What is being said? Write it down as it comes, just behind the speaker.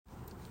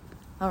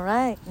All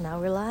right, now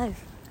we're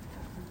live.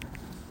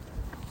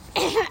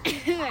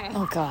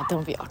 Oh God,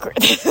 don't be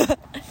awkward.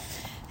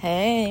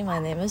 Hey, my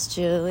name is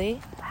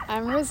Julie.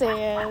 I'm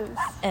Rosea.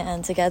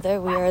 And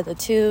together we are the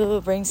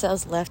two brain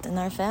cells left in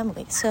our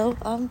family. So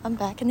I'm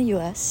back in the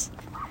U.S.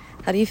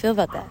 How do you feel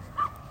about that?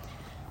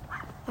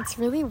 It's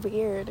really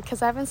weird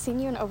because I haven't seen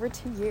you in over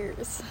 2 years.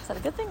 Is that a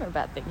good thing or a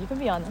bad thing? You can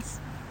be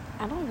honest.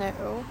 I don't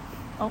know.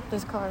 Oh,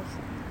 there's cars.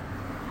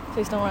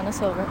 Please don't run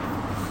us over.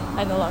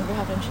 I no longer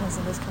have insurance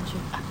in this country.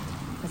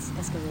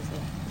 Let's go this way.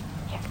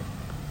 Here.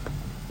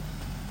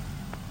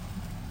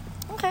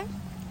 Okay.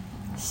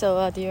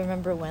 So, do you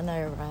remember when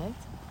I arrived?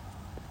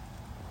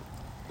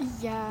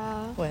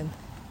 Yeah. When?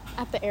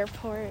 At the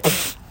airport.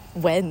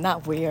 When,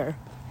 not where.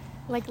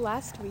 Like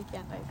last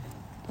weekend, I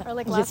think. Or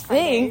like You last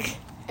Friday. think?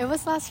 It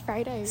was last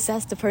Friday.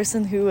 Says the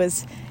person who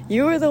was...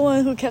 You were the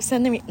one who kept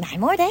sending me 9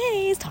 more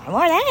days, 10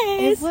 more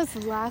days. It was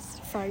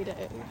last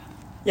Friday.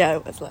 Yeah,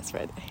 it was last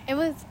Friday. It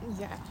was,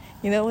 yeah.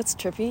 You know what's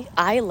trippy?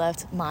 I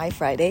left my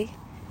Friday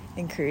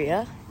in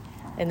Korea,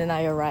 and then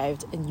I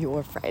arrived in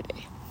your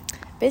Friday.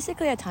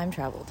 Basically, I time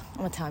traveled.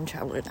 I'm a time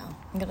traveler now.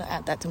 I'm gonna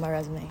add that to my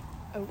resume.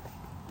 Oh.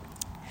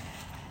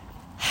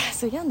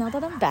 So yeah, now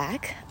that I'm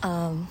back,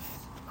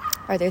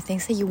 are there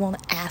things that you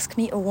want to ask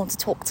me or want to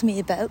talk to me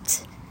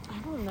about? I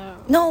don't know.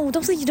 No,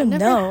 don't say you don't I've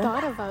know. never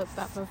thought about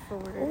that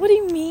before. What do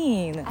you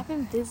mean? I've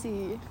been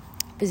busy.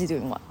 Busy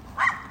doing what?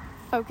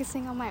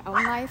 Focusing on my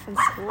own life and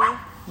school.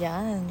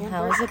 Yeah, and And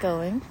how work. is it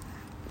going?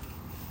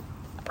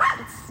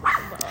 It's,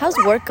 well, How's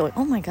work going?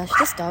 Oh my gosh,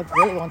 this dog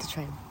really wants to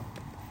try him.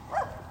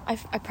 I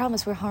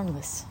promise we're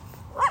harmless.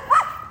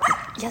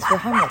 Yes, we're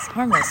harmless.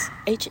 Harmless.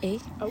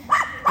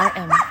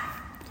 H-A-R-M.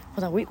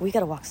 Hold on, we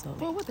gotta walk slowly.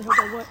 Well, what the hell?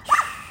 What?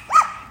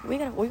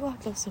 We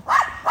walk closer.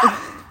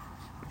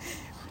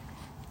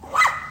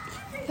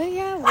 But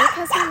yeah, work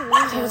has been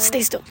really Okay, good.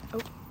 stay still.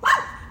 Oh.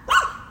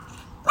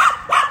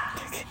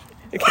 Okay,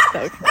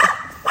 no, okay.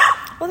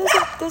 Well,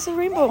 there's a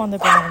rainbow on the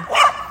ground.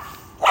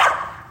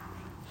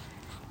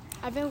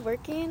 I've been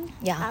working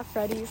Yeah. at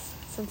Freddy's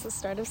since the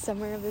start of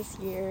summer of this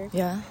year.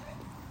 Yeah.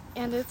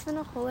 And it's been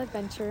a whole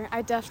adventure.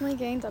 I definitely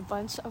gained a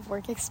bunch of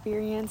work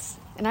experience.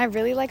 And I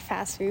really like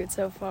fast food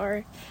so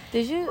far.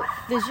 Did you?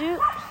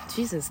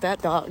 Jesus,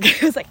 that dog.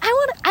 It was like,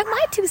 I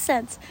my 2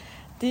 cents.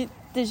 Did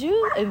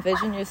you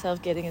envision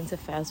yourself getting into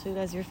fast food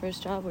as your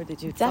first job, or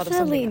did you thought of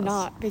Definitely something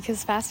else? not,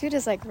 because fast food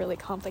is like really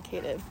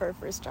complicated for a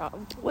first job.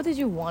 What did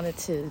you want it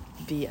to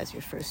be as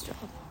your first job?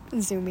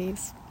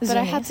 Zoomies. But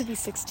I had Zoomies? to be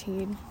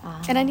 16.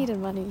 Ah. And I needed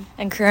money.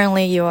 And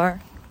currently you are?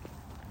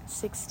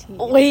 16.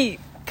 Wait,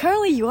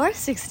 currently you are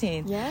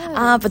 16.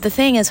 Yeah. But the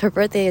thing is, her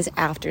birthday is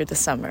after the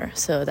summer,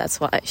 so that's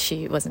why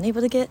she wasn't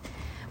able to get...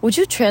 Would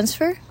you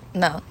transfer?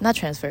 No, not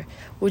transfer.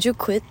 Would you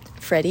quit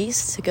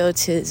Freddy's to go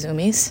to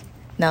Zoomies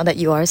now that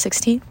you are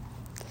 16?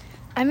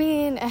 I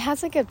mean, it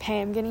has a good pay.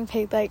 I'm getting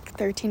paid like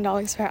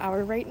 $13 per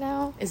hour right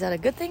now. Is that a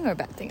good thing or a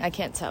bad thing? I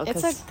can't tell.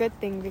 It's a good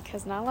thing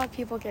because not a lot of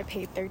people get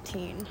paid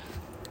 13.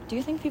 Do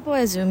you think people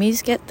at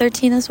Zoomies get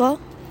 13 as well?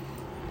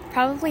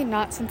 Probably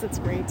not since it's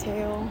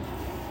retail.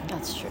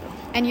 That's true.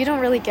 And you don't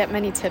really get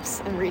many tips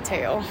in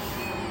retail.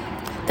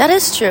 That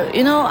is true.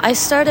 You know,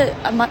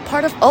 I'm not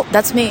part of... Oh,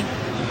 that's me.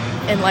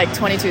 In like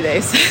 22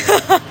 days.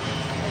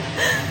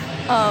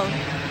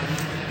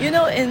 You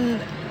know,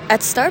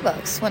 at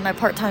Starbucks, when I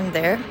part-time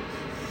there,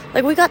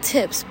 like we got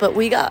tips, but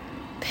we got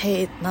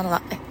paid not a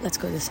lot. Let's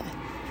go this side.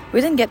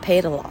 We didn't get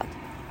paid a lot.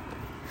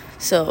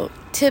 So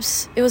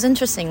tips, it was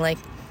interesting. Like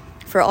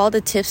for all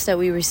the tips that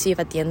we receive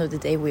at the end of the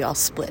day, we all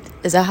split.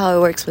 Is that how it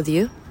works with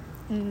you?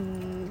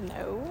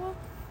 No.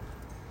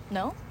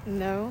 No?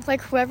 No.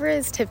 Like whoever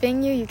is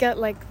tipping you, you get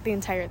like the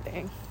entire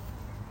thing.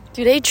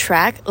 Do they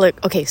track,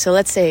 like, okay, so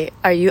let's say,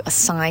 are you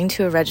assigned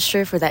to a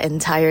register for that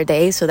entire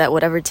day so that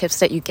whatever tips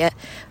that you get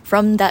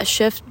from that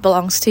shift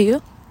belongs to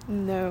you?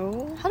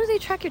 No. How do they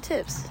track your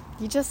tips?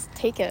 You just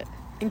take it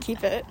and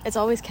keep it. It's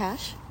always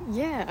cash?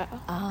 Yeah.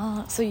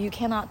 So you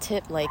cannot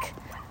tip, like,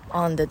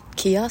 on the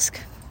kiosk?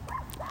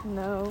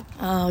 No.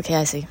 Oh, okay,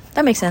 I see.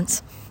 That makes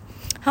sense.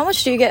 How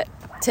much do you get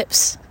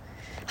tips?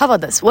 How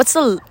about this? What's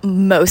the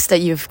most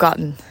that you've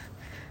gotten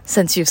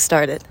since you've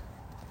started?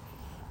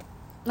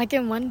 Like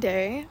in one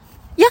day?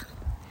 Yeah.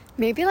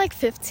 Maybe like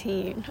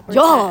 15 or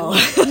Yo!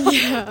 10.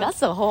 Yeah.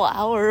 That's a whole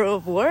hour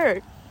of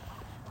work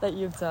that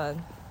you've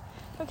done.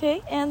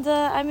 Okay, and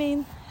I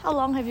mean, how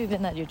long have you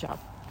been at your job?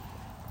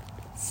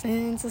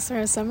 Since the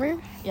start of summer?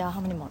 Yeah, how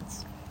many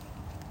months?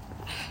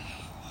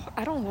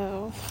 I don't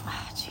know.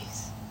 Ah,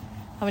 jeez.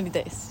 How many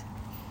days?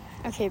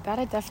 Okay, that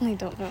I definitely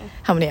don't know.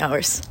 How many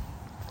hours?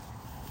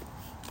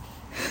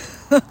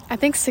 I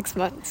think 6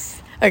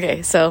 months.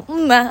 Okay, so,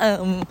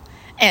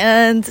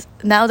 and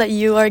now that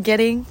you are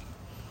getting...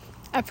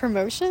 A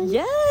promotion?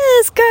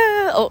 Yes,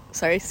 girl! Oh,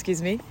 sorry,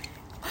 excuse me.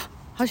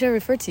 How should I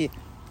refer to you?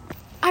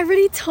 I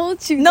already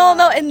told you No,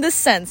 that. in this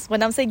sense.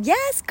 When I'm saying,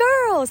 yes,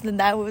 girls, then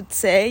I would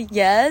say,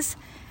 yes,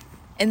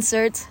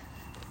 insert.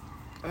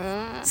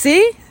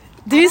 See?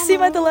 Do you see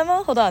my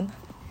dilemma? Hold on.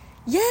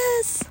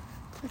 Yes.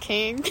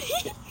 King.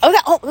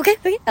 Okay,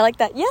 okay, I like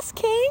that. Yes,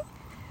 king.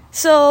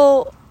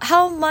 So,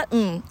 how much,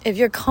 if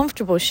you're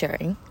comfortable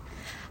sharing,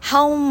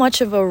 how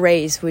much of a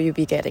raise will you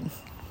be getting?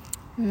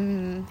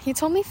 He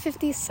told me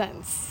 50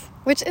 cents,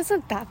 which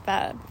isn't that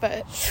bad,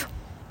 but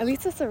at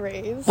least it's a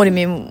raise. What do you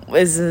mean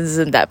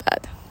isn't that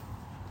bad?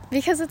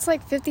 Because it's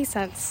like 50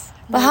 cents.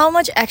 But how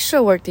much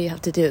extra work do you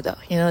have to do, though?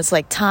 You know, it's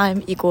like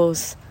time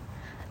equals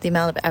the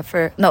amount of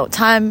effort. No,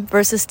 time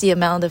versus the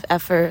amount of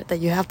effort that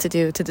you have to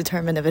do to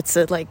determine if it's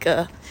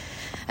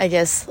I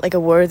guess, like a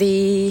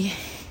worthy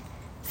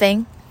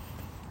thing.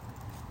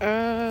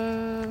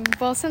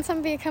 Well, since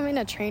I'm becoming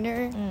a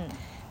trainer,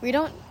 we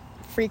don't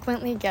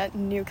frequently get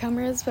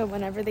newcomers, but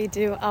whenever they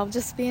do, I'll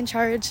just be in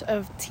charge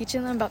of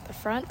teaching them about the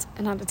front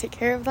and how to take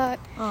care of that.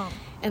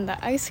 And the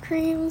ice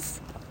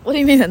creams. What do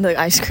you mean in the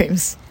ice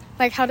creams?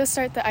 Like how to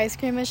start the ice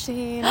cream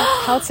machine,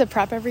 how to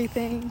prep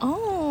everything.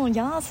 Oh,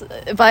 yes.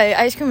 By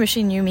ice cream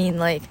machine, you mean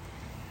like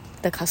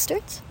the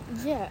custards?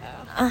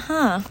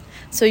 Yeah.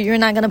 So you're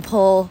not gonna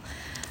pull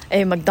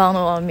a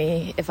McDonald's on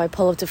me if I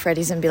pull up to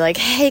Freddy's and be like,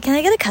 hey, can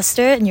I get a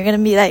custard? And you're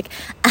gonna be like,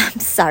 I'm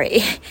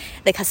sorry,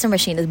 the custard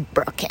machine is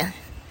broken.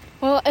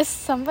 Well, if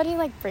somebody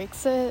like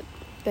breaks it,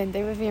 then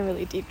they would be in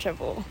really deep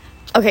trouble.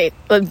 Okay,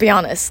 but be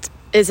honest.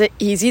 Is it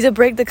easy to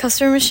break the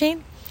custard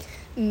machine?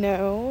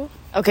 No.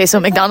 Okay, so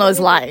McDonald's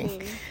is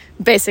lying.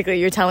 Basically,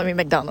 you're telling me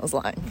McDonald's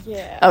lying.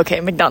 Yeah. Okay,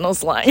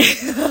 McDonald's lying.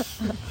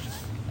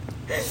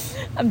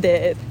 I'm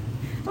dead.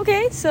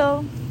 Okay,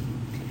 so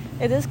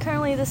it is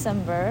currently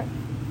December,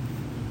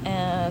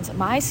 and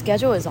my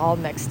schedule is all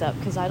mixed up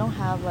because I don't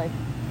have like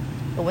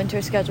a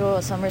winter schedule,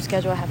 a summer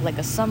schedule. I have like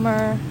a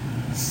summer,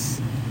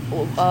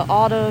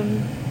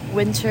 autumn,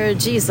 winter.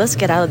 Jeez, let's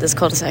get out of this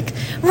cul-de-sac.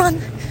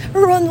 Run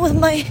with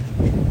my.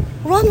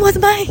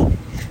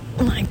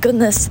 Oh my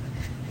goodness.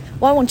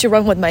 Why won't you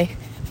run with my?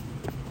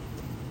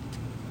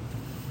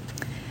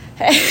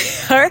 Hey,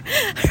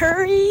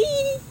 hurry!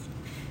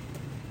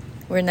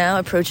 We're now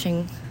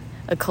approaching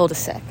a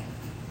cul-de-sac.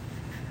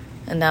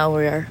 And now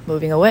we are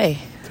moving away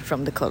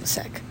from the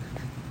cul-de-sac.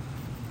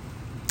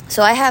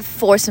 So I have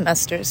 4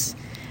 semesters.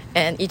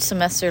 And each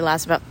semester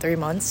lasts about 3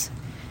 months.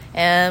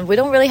 And we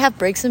don't really have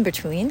breaks in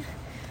between.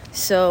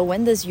 So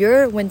when does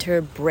your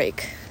winter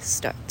break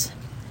start?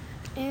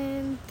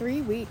 In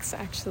 3 weeks,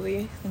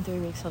 actually. In 3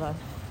 weeks, hold on.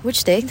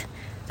 Which date?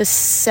 The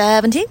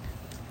 17th?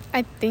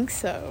 I think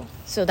so.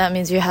 So that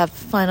means you have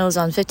finals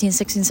on 15,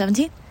 16,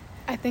 17?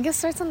 I think it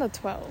starts on the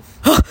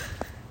 12th.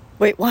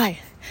 Wait, why?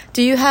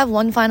 Do you have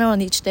one final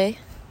on each day?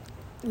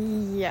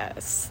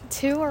 Yes.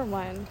 2 or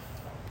 1.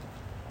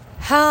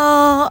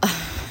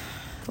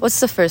 What's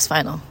the first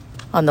final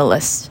on the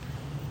list?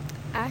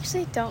 I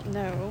actually don't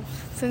know,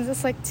 since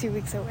it's like 2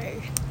 weeks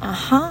away.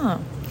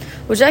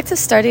 Would you like to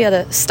study at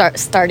a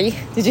starty?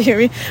 Did you hear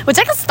me? Would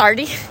you like to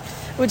study?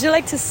 Would you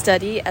like to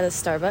study at a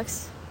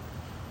Starbucks?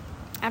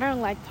 I don't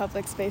like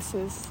public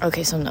spaces.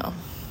 Okay, so no.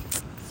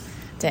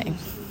 Dang.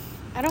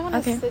 I don't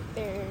want to sit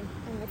there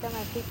and look at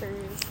my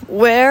papers.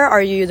 Where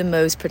are you the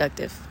most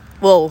productive?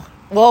 Whoa,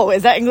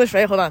 is that English,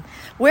 right? Hold on.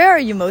 Where are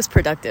you most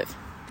productive?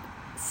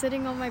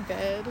 Sitting on my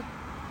bed.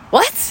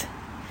 What?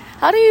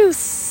 How do you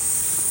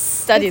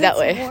study that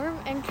way? It's warm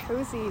and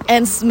cozy.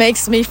 And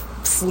makes me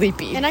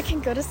sleepy. And I can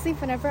go to sleep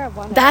whenever I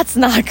want. That's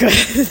not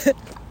good.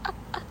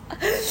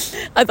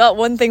 I thought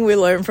one thing we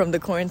learned from the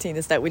quarantine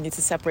is that we need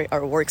to separate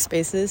our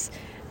workspaces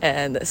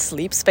and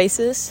sleep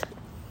spaces.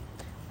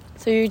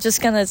 So you're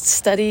just gonna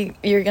study,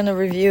 you're gonna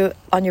review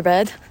on your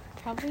bed?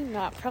 Probably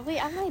not. Probably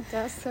at my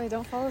desk so I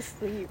don't fall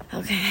asleep.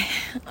 Okay.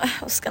 I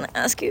was gonna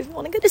ask you if you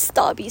want to go to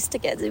Starbucks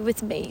together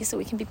with me so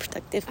we can be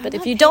productive. But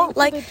if you don't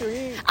like,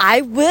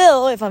 I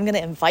will if I'm gonna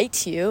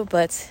invite you.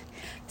 But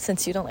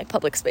since you don't like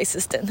public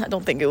spaces, then I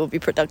don't think it will be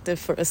productive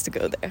for us to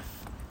go there.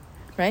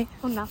 Right?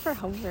 Well, not for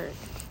homework.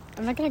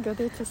 I'm not gonna go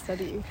there to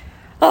study.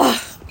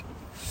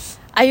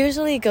 I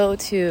usually go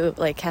to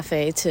like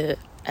cafe to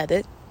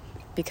edit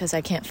because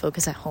I can't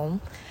focus at home.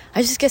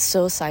 I just get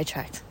so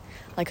sidetracked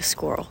like a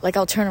squirrel. Like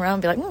I'll turn around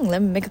and be like,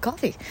 let me make a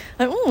coffee.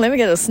 Like, let me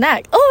get a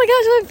snack. Oh my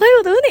gosh, let me play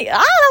with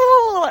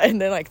Uni. And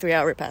then like 3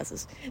 hours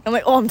passes. I'm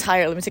like, I'm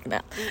tired. Let me take a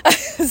nap.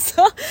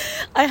 So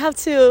I have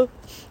to,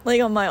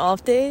 like on my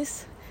off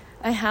days,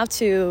 I have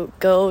to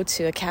go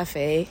to a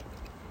cafe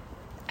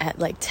at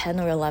like 10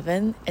 or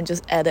 11 and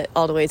just edit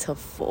all the way till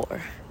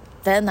 4.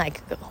 Then I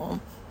can go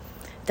home.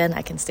 Then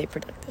I can stay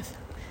productive.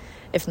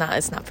 If not,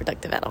 it's not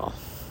productive at all.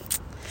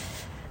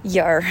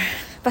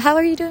 But how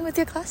are you doing with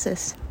your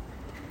classes?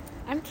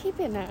 I'm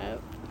keeping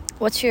up.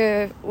 Which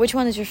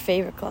one is your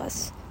favorite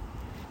class?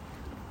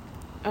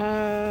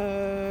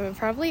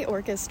 Probably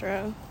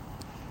orchestra.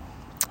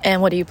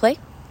 And what do you play?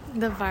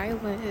 The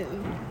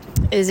violin.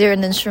 Is there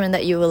an instrument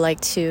that you would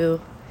like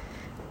to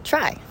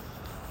try?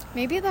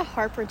 Maybe the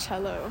harp or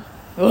cello.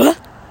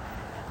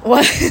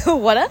 What?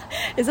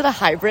 Is it a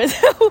hybrid?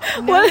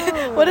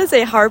 No. What is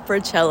a harp or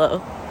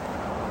cello?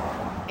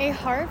 A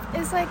harp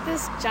is like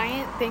this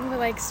giant thing with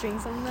like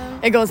strings on them.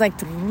 It goes like,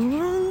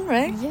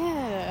 right?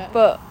 Yeah.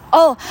 But,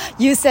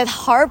 you said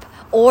harp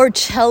or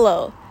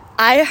cello.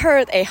 I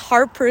heard a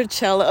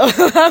harper-cello.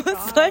 I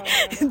was like,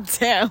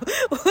 damn.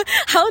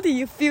 How do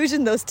you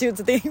fusion those two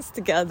things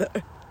together?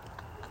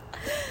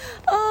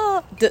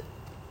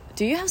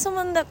 Do you have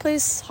someone that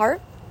plays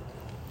harp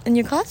in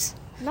your class?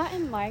 Not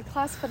in my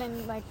class, but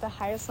in like the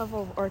highest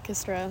level of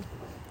orchestra.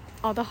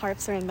 All the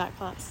harps are in that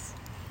class.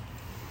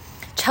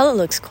 Cello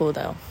looks cool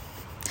though.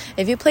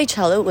 If you play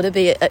cello, would it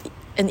be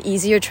an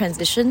easier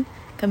transition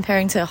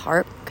comparing to a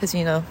harp? Because,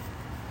 you know,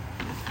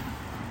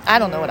 I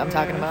don't know what I'm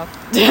talking about.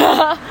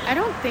 I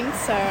don't think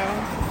so.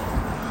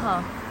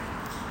 Huh.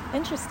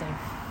 Interesting.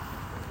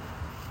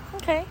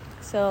 Okay,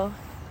 so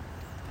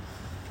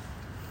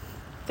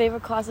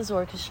favorite class is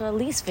orchestra,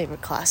 least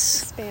favorite class?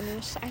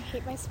 Spanish. I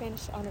hate my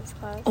Spanish honors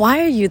class.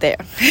 Why are you there?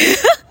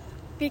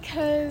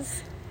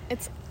 Because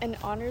it's an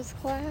honors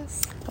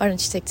class. Why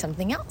don't you take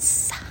something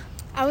else?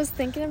 I was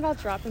thinking about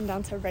dropping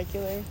down to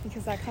regular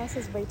because that class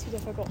is way too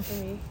difficult for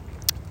me.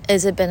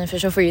 Is it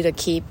beneficial for you to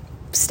keep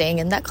staying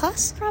in that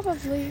class?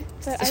 Probably.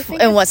 But I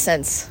think in what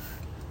sense?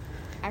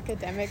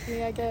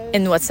 Academically, I guess.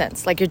 In what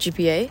sense? Like your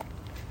GPA?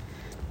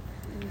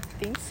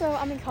 I think so.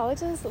 I mean,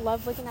 colleges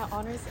love looking at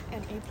honors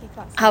and AP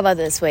classes. How about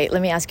this? Wait,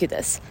 let me ask you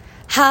this.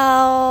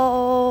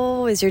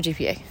 How is your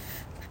GPA?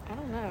 I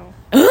don't know.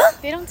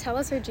 They don't tell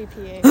us our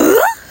GPA.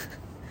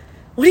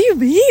 What do you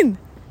mean?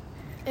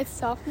 It's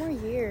sophomore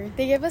year.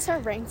 They give us our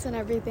ranks and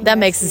everything. That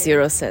makes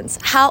zero sense.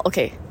 How?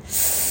 Okay,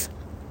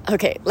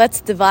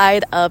 let's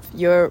divide up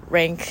your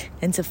rank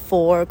into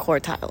 4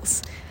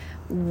 quartiles.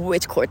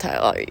 Which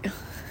quartile are you?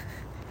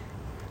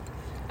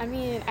 I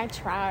mean, I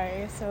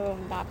try, so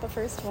not the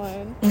first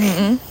one.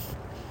 Mm-hmm.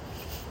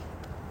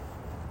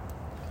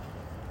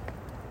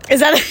 Is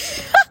that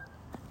it?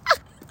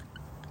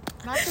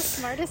 Not the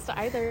smartest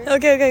either.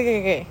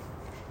 Okay.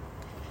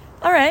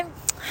 All right.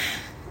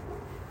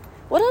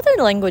 What other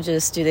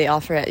languages do they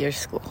offer at your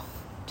school?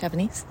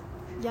 Japanese?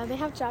 Yeah, they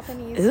have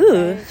Japanese,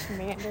 Ooh. French,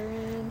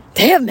 Mandarin.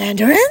 They have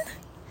Mandarin?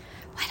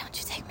 Why don't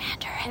you take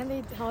Mandarin? And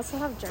they also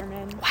have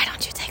German. Why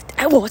don't you take...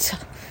 Oh,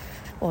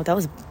 that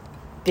was a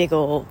big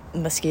old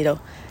mosquito.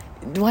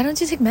 Why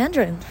don't you take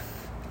Mandarin?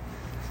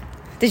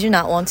 Did you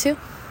not want to?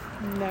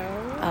 No.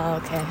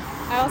 Oh, okay.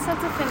 I also have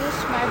to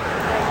finish my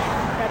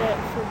credit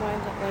for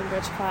one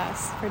language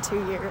class for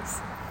 2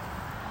 years.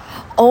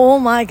 Oh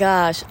my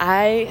gosh.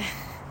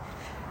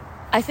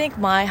 I think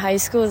my high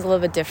school is a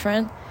little bit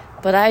different,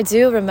 but I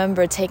do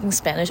remember taking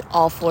Spanish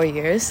all 4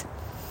 years.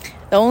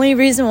 The only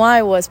reason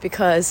why was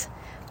because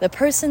the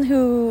person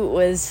who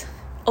was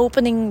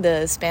opening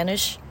the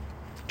Spanish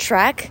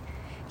track,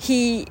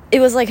 it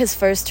was like his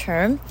first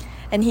term,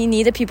 and he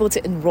needed people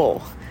to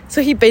enroll.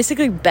 So he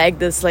basically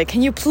begged us, like,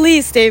 can you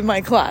please stay in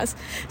my class?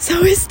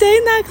 So we stayed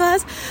in that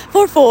class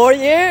for 4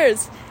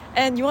 years.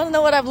 And you want to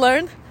know what I've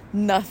learned?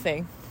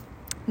 Nothing.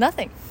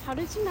 How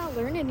did you not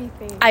learn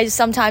anything? I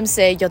sometimes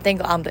say, yo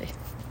tengo hambre.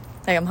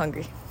 Like, I'm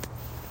hungry.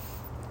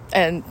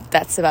 And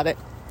that's about it.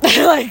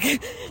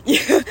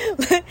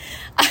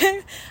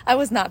 I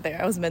was not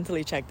there. I was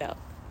mentally checked out.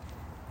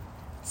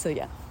 So,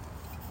 yeah.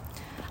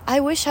 I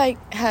wish I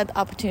had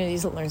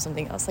opportunities to learn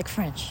something else, like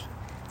French.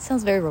 It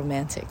sounds very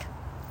romantic.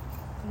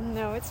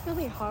 No, it's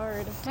really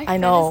hard. My I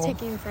friend know. is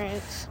taking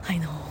French. I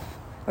know.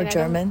 Or And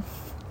German.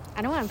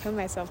 I don't want to put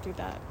myself through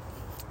that.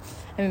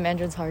 I mean,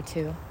 Mandarin's hard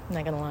too. I'm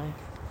not gonna lie.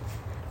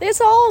 It's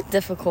all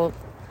difficult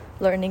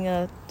learning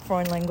a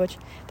foreign language.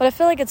 But I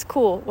feel like it's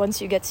cool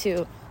once you get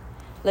to,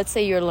 let's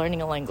say you're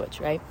learning a language,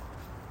 right?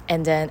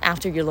 And then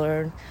after you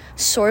learn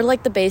sort of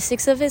like the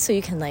basics of it so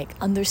you can like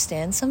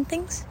understand some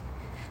things,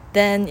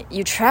 then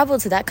you travel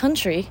to that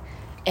country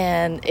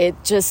and it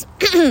just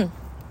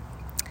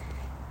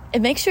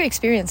it makes your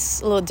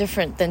experience a little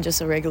different than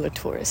just a regular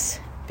tourist.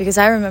 Because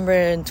I remember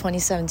in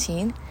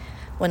 2017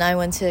 when I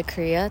went to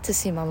Korea to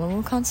see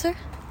Mamamoo concert,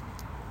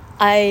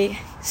 I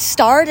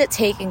started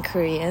taking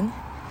Korean,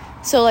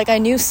 so like I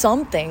knew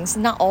some things,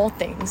 not all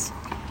things,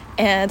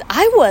 and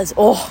I was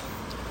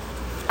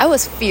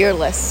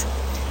fearless.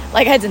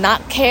 Like, I did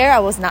not care. I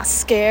was not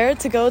scared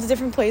to go to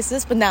different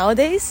places. But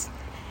nowadays,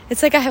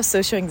 it's like I have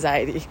social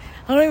anxiety.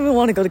 I don't even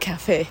want to go to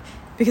cafe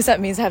because that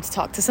means I have to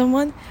talk to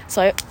someone.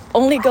 So I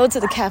only go to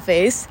the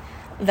cafes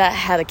that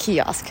had a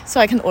kiosk,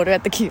 so I can order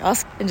at the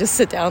kiosk and just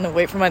sit down and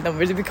wait for my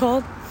number to be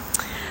called.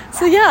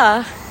 So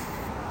yeah,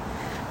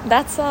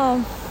 that's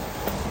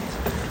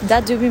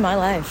that do be my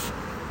life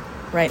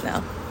right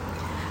now.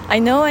 I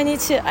know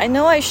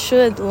I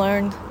should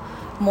learn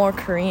more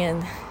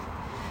Korean,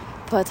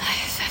 but I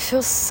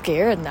feel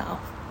scared now.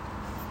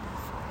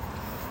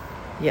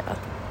 Yeah,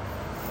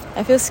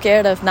 I feel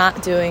scared of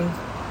not doing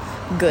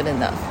good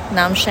enough.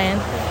 Nam Shan.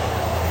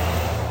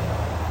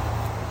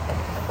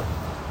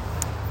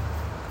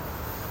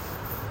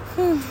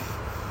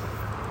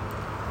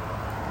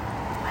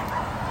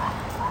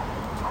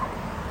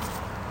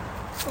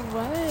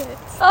 What?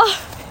 Oh,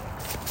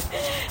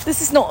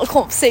 this is not a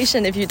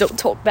conversation if you don't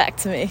talk back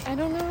to me. I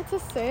don't know what to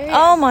say.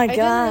 Oh my I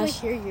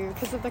gosh. didn't really hear you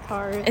because of the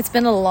car. It's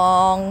been a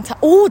long time.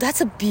 Oh, that's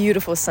a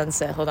beautiful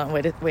sunset. Hold on,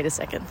 wait a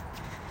second.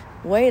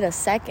 Wait a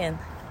second.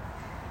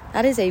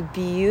 That is a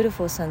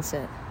beautiful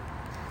sunset.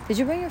 Did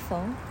you bring your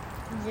phone?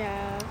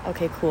 Yeah.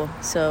 Okay, cool.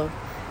 So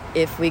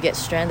if we get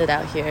stranded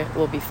out here,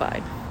 we'll be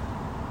fine.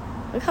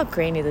 Look how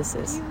grainy this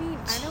What is. do you mean? I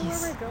know where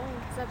Jeez. we're going.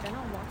 Because I've been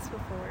on walks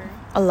before.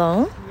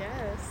 Alone?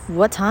 Yes.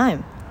 What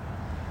time?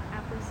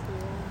 After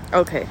school.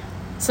 Okay.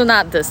 So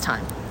not this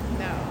time.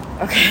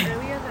 No. Okay.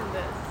 Earlier than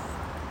this.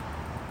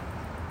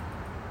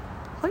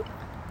 What?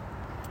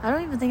 I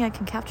don't even think I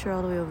can capture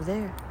all the way over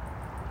there.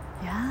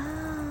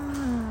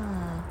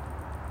 Yeah.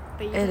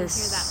 But you It didn't is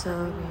hear that so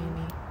from me.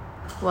 rainy.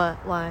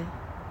 What? Why?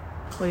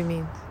 What do you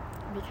mean?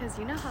 Because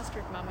you know how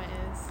strict Mama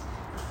is.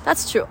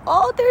 That's true.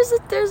 Oh,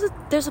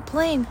 there's a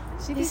plane.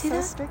 She'd You be see so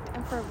that? strict,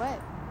 and for what?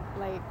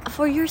 Like,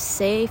 For your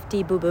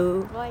safety, boo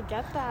boo. well, I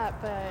get that,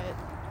 but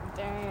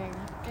dang.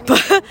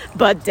 But, Anyways,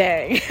 but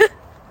dang.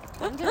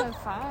 I'm doing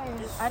fine.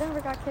 I never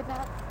got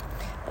kidnapped.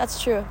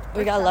 That's true.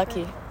 We Or got pepper.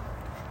 lucky.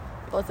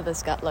 Both of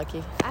us got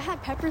lucky. I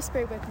had pepper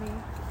spray with me.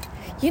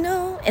 You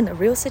know, in a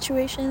real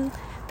situation,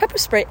 pepper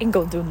spray ain't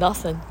gonna do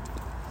nothing.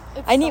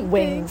 It's I need something-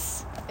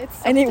 wings. It's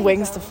I need something,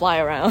 wings to though. fly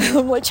around.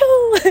 I'm like,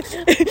 choo!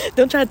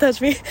 Don't try to touch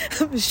me.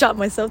 I'm shot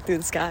myself through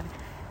the sky.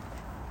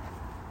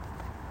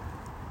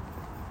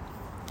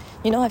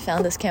 You know, I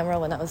found this camera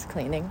when I was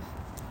cleaning.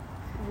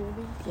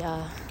 Really?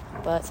 Yeah,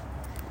 but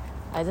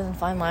I didn't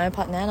find my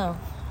iPod Nano.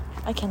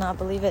 I cannot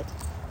believe it.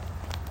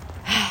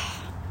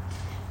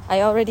 I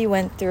already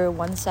went through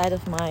one side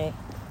of my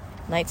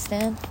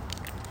nightstand.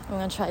 I'm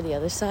gonna try the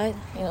other side.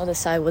 You know, the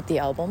side with the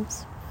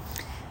albums.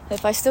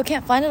 If I still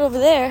can't find it over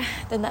there,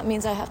 then that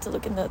means I have to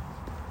look in the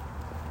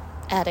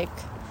attic.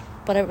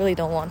 But I really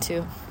don't want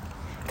to,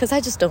 because I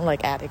just don't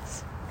like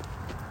attics.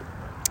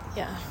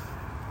 Yeah.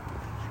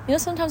 You know,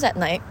 sometimes at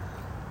night,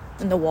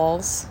 in the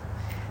walls,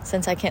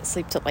 since I can't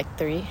sleep till like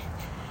 3,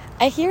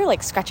 I hear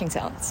like scratching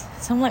sounds.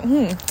 So I'm like,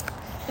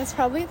 It's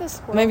probably the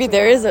squirrels. maybe we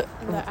there got is a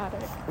in the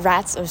attic.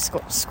 rats or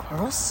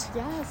squirrels.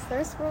 Yes,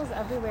 there's squirrels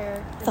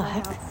everywhere in The my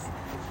heck? house.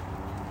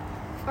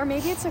 Or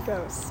maybe it's a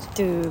ghost.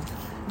 Dude,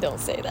 don't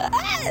say that.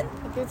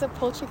 If it's a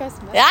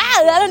poltergeist mess.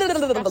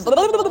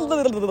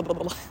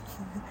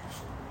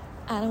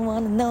 I don't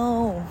want to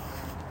know.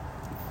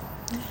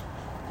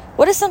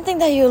 What is something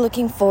that you're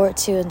looking forward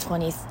to in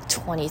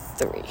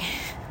 2023?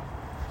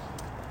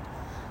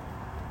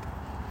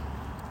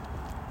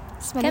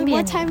 Spending be more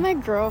anything. time with my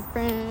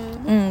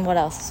girlfriend. What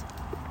else?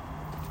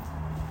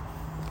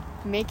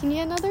 Making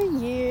it another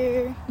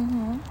year.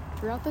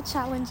 Throughout the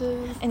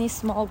challenges. Any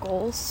small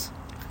goals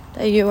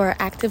that you are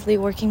actively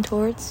working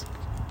towards?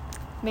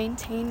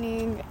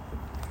 Maintaining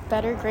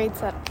better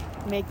grades that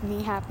make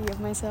me happy of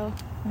myself.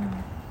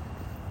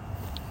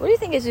 What do you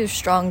think is your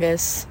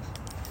strongest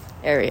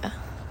area?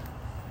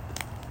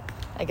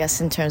 I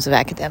guess in terms of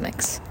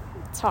academics.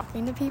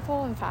 Talking to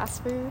people and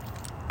fast food.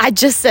 I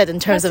just said in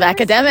terms of Customer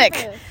academic.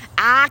 service.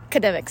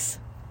 Academics.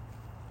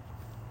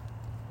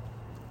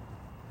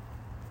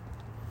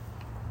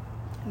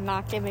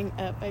 Not giving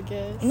up, I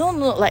guess. No,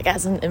 like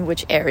as in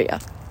which area?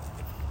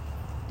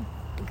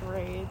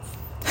 Grades.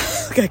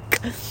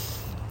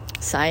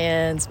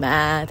 Science,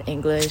 math,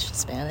 English,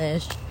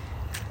 Spanish,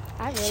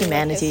 I really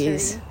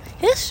humanities. like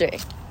history. History.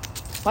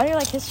 Why do you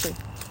like history?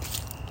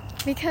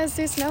 Because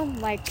there's no,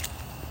 like,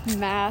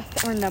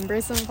 math or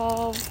numbers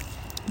involved.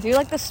 Do you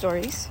like the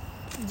stories?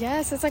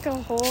 Yes, it's like a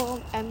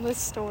whole endless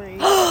story.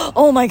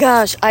 Oh my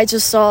gosh, I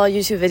just saw a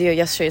YouTube video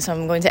yesterday, so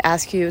I'm going to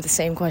ask you the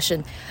same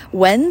question.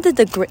 When did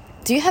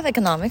do you have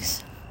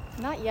economics?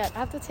 Not yet. I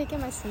have to take it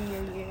my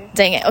senior year.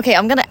 Dang it. Okay,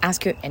 I'm gonna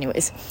ask you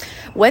anyways.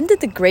 When did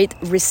the Great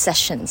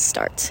Recession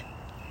start?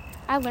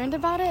 I learned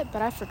about it,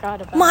 but I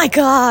forgot about My it.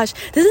 gosh,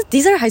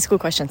 these are high school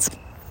questions.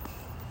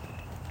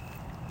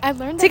 I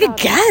learned Take a about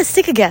guess.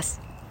 Take a guess.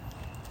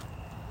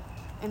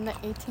 it in the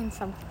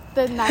 1800s.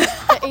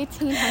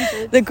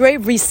 The Great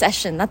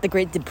Recession, not the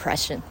Great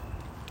Depression.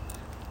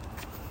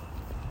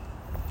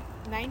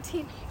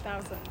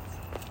 19,000.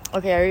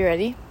 Okay, are you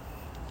ready?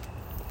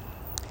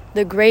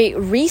 The Great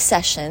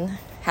Recession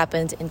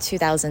happened in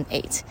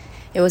 2008.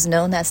 It was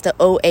known as the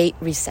 '08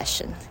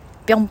 recession.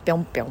 Pyong,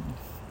 pyong, pyong.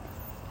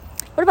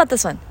 What about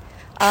this one?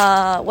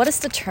 What is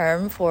the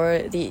term for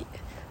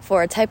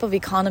a type of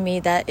economy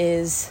that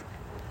is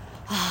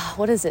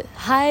what is it?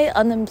 High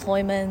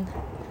unemployment,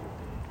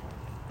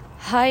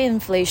 high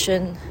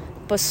inflation,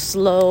 but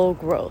slow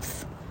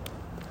growth.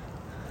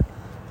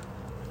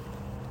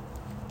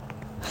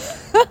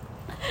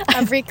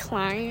 A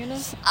recline.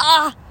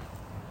 Ah!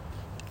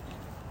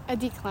 A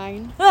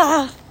decline.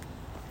 Ah!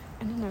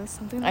 I don't know,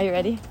 something Are like you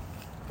ready?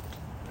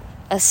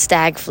 A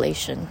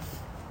stagflation.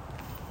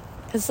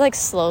 It's like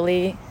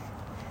slowly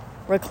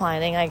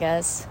reclining, I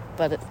guess,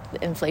 but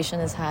the inflation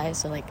is high,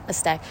 so like a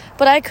stag.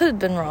 But I could have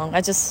been wrong.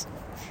 I just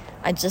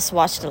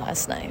watched it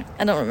last night.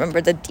 I don't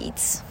remember the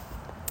deets.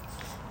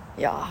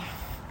 Yeah.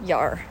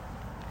 Yar.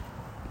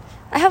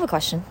 I have a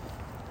question.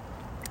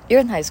 You're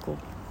in high school,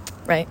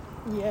 right?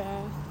 that.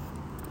 Yeah.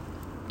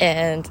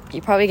 And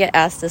you probably get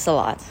asked this a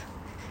lot,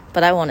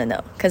 but I want to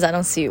know because I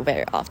don't see you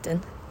very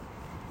often.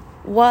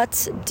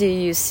 What do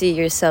you see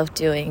yourself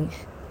doing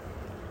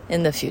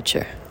in the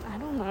future? I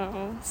don't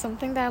know.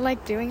 Something that I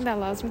like doing that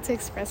allows me to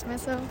express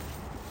myself.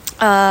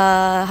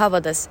 How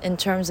about this in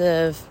terms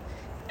of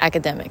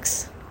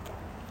academics?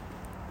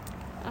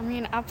 I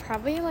mean, I'll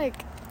probably, like,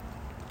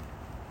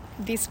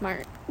 be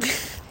smart.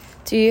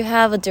 Do you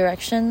have a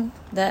direction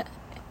that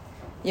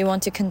you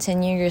want to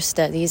continue your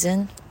studies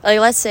in? Like,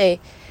 let's say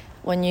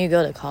when you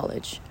go to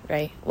college,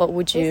 right? What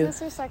would you...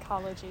 Business or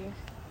psychology?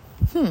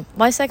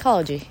 Why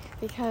psychology?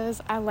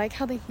 Because I like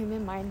how the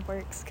human mind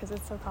works because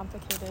it's so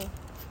complicated.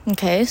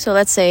 Okay, so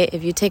let's say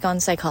if you take on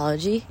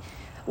psychology,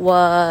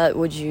 what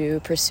would you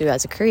pursue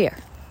as a career?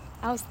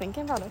 I was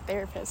thinking about a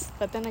therapist,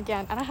 but then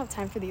again, I don't have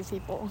time for these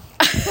people.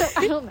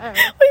 I don't know. What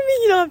do you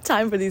mean you don't have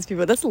time for these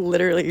people? That's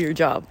literally your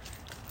job.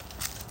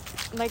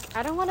 Like,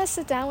 I don't want to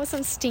sit down with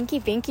some stinky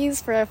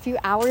binkies for a few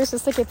hours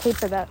just to get paid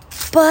for that.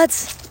 But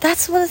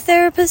that's what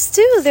therapists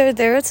do. They're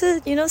there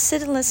to,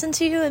 sit and listen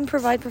to you and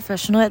provide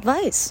professional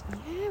advice.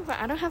 Yeah, but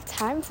I don't have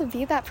time to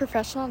be that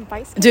professional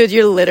advice. Dude,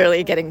 you're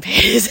literally getting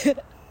paid.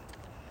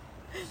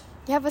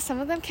 Yeah, but some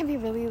of them can be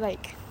really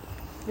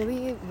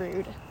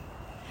rude.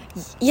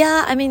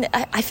 Yeah, I mean,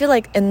 I feel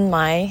like in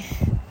my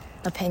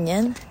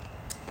opinion,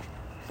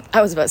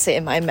 I was about to say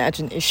in my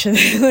imagination,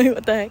 like,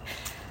 what the heck?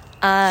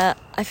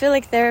 I feel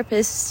like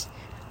therapists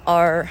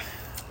are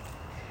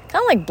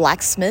kind of like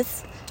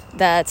blacksmiths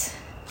that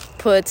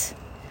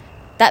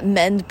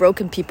mend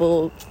broken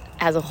people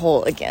as a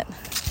whole again.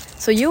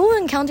 So you will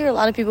encounter a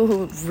lot of people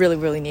who really,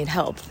 really need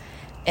help.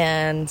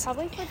 And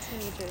probably for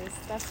teenagers,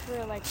 that's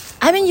where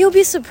I mean, you'll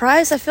be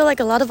surprised. I feel like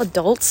a lot of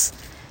adults,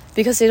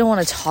 because they don't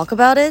want to talk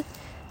about it,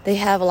 they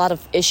have a lot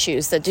of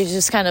issues that you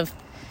just kind of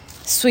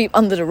sweep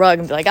under the rug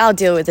and be like, I'll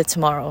deal with it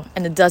tomorrow.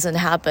 And it doesn't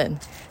happen.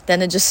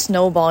 Then it just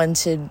snowballs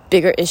into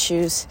bigger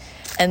issues.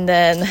 And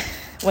then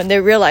when they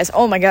realize,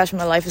 oh my gosh,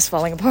 my life is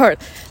falling apart,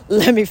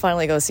 let me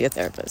finally go see a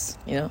therapist,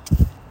 I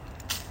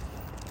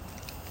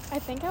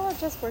think I would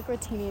just work with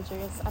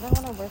teenagers. I don't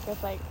want to work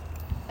with,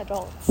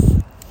 adults.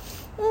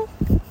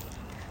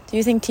 Do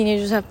you think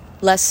teenagers have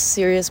less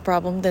serious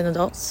problem than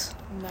adults?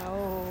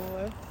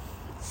 No.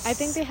 I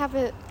think they have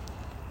it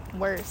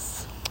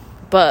worse.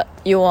 But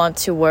you want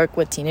to work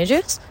with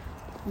teenagers?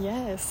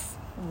 Yes.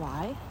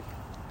 Why?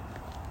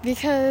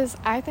 Because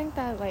I think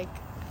that,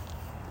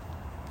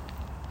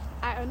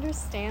 I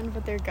understand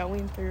what they're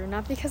going through.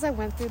 Not because I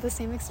went through the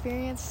same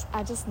experience.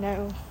 I just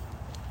know.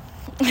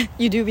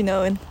 You do be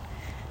knowing.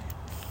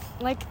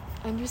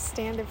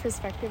 Understand their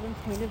perspective and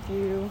point of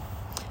view.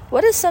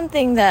 What is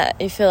something that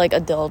you feel like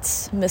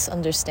adults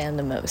misunderstand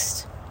the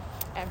most?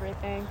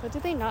 Everything. What do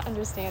they not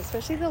understand?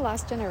 Especially the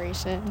last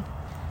generation.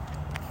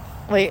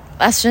 Wait,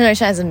 last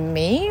generation as in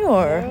me?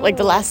 Or No,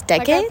 the last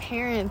decade? Our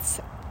parents,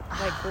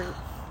 group.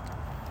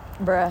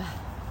 Bruh.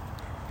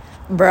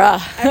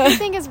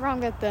 Everything is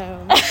wrong with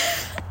them.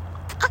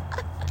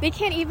 They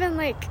can't even,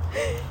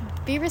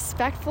 be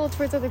respectful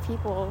towards other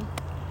people.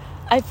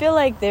 I feel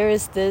like there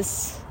is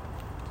this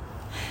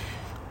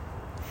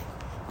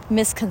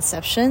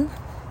misconception.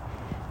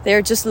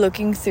 They're just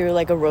looking through,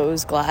 a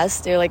rose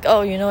glass. They're like,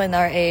 oh, in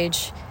our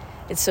age,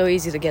 it's so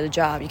easy to get a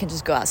job. You can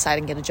just go outside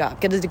and get a job.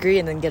 Get a degree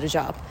and then get a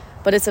job.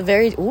 But it's a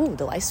very... Ooh,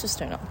 the lights just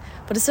turned on.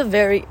 But it's a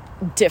very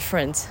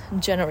different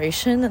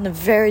generation and a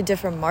very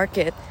different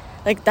market.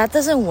 That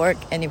doesn't work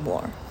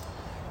anymore,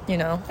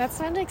 That's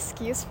not an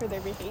excuse for their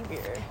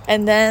behavior.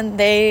 And then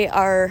they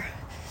are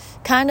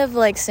kind of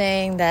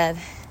saying that,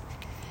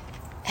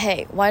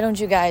 hey, why don't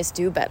you guys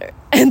do better?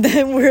 And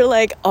then we're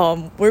like,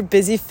 we're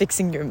busy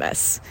fixing your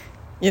mess,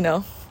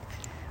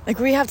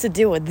 we have to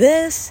deal with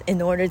this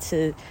in order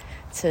to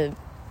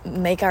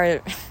make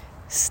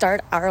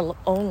start our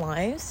own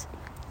lives.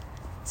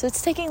 So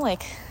it's taking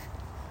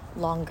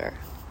longer,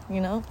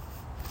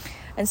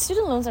 and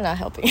student loans are not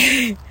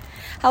helping.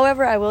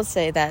 However, I will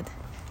say that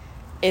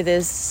it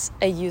is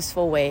a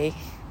useful way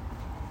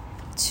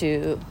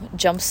to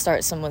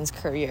jumpstart someone's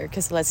career.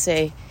 Because let's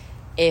say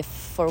if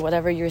for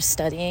whatever you're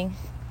studying,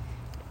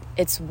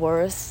 it's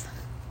worth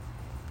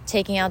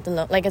taking out the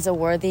loan, as a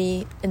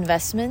worthy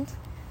investment,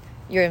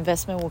 your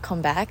investment will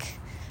come back,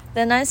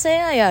 then I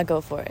say, oh, yeah, go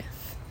for it.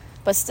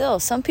 But still,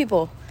 some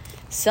people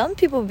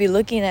be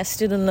looking at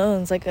student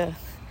loans like a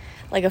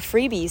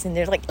freebies, and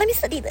they're like, let me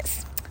study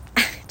this.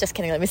 Just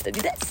kidding, let me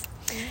study this.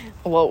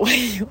 Whoa,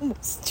 you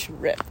almost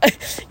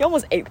tripped. You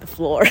almost ate the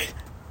floor.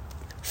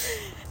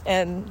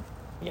 And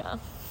yeah,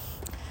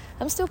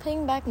 I'm still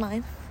paying back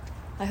mine.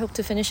 I hope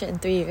to finish it in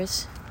 3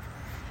 years.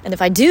 And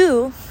if I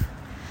do,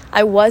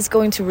 I was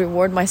going to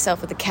reward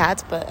myself with a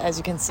cat, but as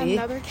you can see...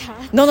 Another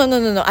cat? No,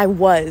 I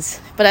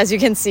was. But as you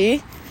can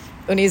see,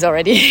 Uni's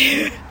already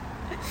here.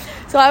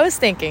 So I was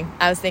thinking,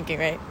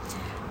 right?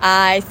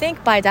 I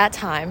think by that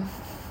time,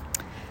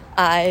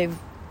 I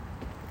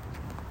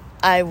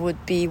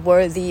would be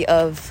worthy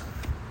of...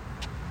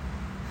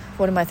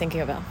 What am I thinking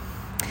about?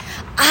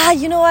 I've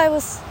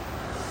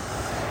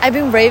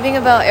been raving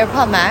about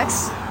AirPod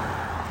Max.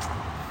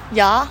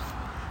 Yeah.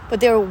 But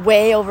they're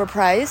way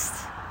overpriced.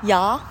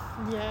 Yeah.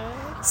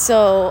 Yeah.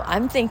 So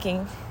I'm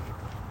thinking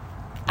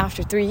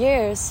after 3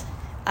 years,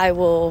 I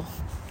will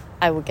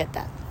get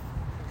that.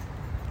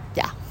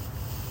 Yeah.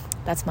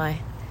 That's my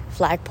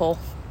flagpole.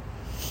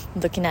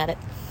 I'm looking at it.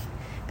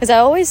 Because I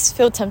always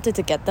feel tempted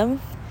to get them,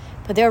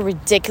 but they're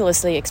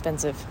ridiculously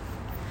expensive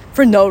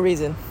for no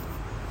reason.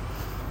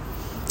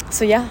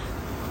 So yeah.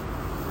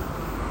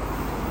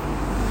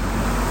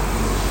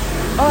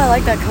 Oh, I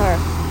like that car.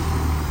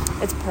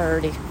 It's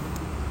pretty.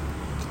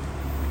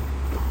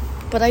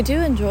 But I do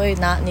enjoy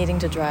not needing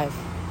to drive.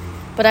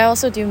 But I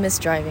also do miss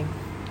driving.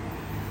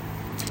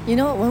 You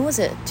know, when was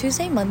it?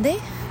 Tuesday? Monday?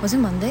 Was it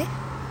Monday?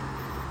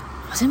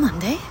 Was it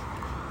Monday?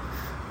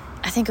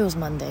 I think it was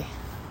Monday.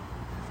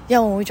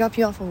 Yeah, when we dropped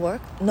you off of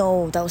work.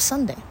 No, that was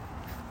Sunday.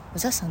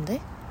 Was that Sunday?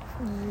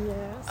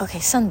 Yes. Okay,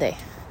 Sunday.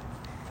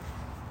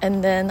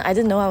 And then I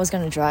didn't know I was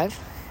going to drive.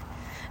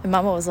 And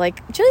Mama was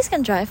like, Julie's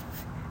going to drive.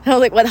 And I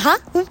was like, what, huh?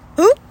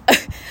 Who?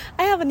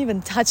 I haven't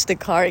even touched the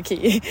car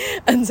key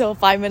until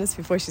 5 minutes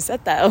before she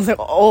said that. I was like,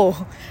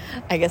 oh,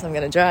 I guess I'm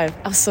going to drive.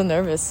 I was so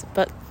nervous,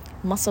 but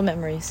muscle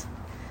memories.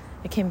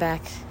 It came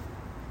back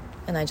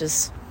and I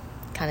just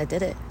kind of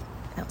did it.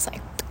 And I was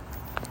like,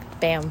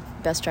 bam,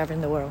 best driver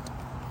in the world.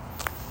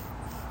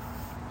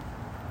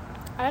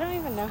 I don't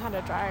even know how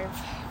to drive.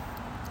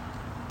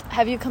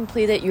 Have you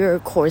completed your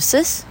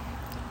courses?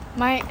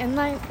 My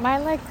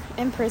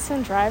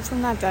in-person drives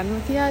I'm not done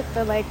with yet,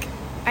 but like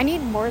I need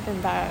more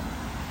than that.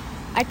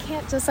 I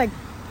can't just like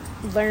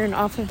learn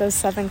off of those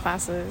 7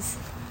 classes.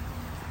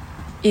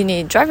 You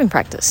need driving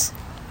practice.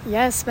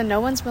 Yes, but no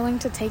one's willing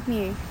to take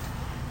me.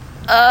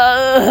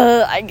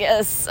 I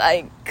guess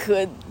I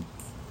could.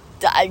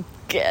 I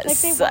guess. Like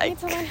they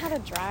want me to learn how to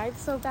drive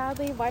so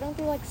badly. Why don't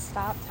they like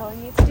stop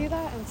telling me to do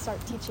that and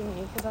start teaching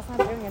me? Because that's not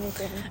doing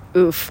anything.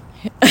 Oof.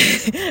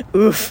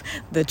 Oof.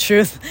 The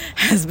truth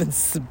has been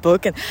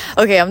spoken.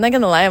 Okay, I'm not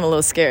gonna lie. I'm a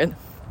little scared.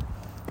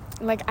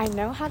 Like I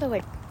know how to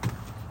like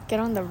get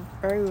on the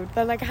road,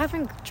 but like I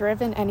haven't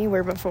driven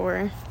anywhere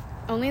before.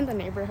 Only in the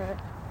neighborhood.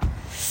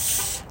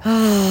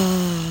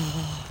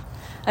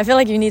 I feel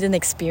like you need an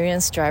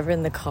experienced driver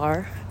in the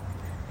car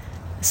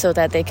so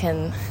that they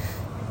can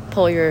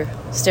pull your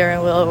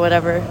steering wheel or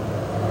whatever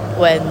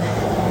when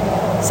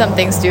some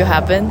things do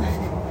happen.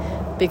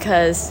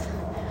 Because,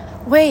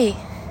 wait,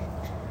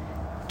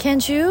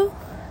 can't you?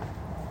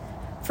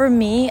 For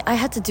me, I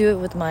had to do it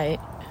with my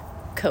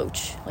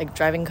coach, like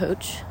driving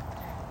coach.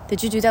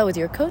 Did you do that with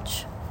your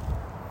coach?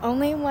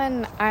 Only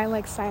when I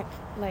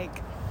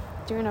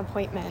do an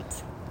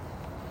appointment.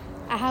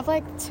 I have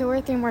like 2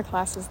 or 3 more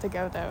classes to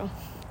go though.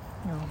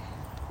 No.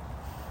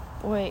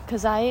 Wait,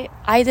 because I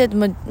did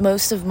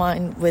most of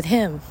mine with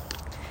him.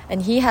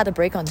 And he had a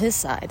break on his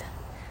side.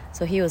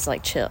 So he was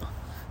like chill.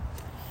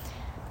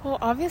 Well,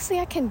 obviously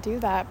I can do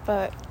that.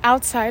 But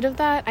outside of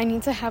that, I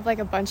need to have like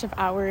a bunch of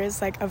hours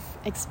like of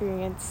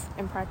experience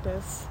and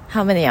practice.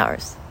 How many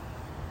hours?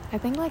 I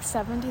think like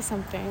 70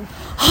 something.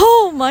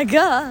 Oh my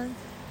god.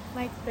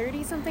 Like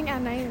 30 something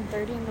at night and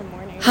 30 in the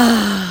morning.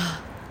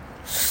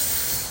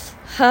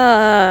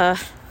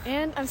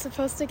 And I'm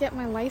supposed to get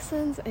my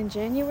license in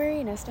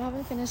January, and I still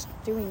haven't finished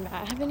doing that.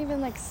 I haven't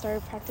even like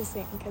started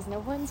practicing because no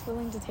one's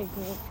willing to take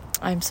me.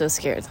 I'm so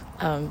scared,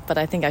 but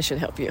I think I should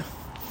help you.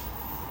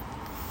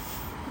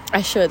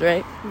 I should,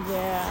 right?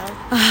 Yeah.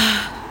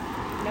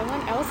 No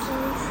one else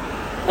is.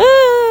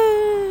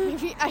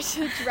 Maybe I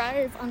should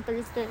drive on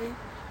Thursday.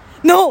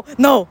 No.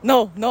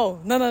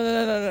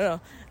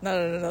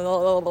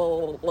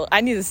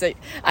 I need to see.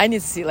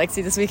 Like,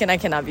 see, this weekend I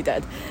cannot be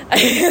dead.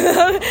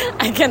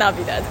 I cannot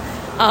be dead.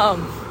 How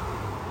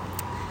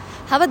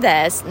about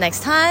this?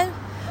 Next time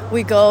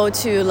we go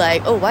to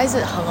like, oh, why is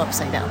it hung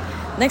upside down?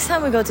 Next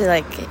time we go to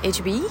like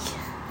HB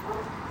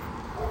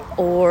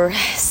or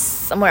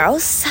somewhere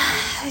else.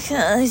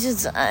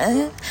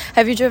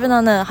 Have you driven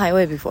on a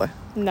highway before?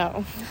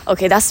 No.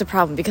 Okay, that's the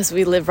problem because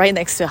we live right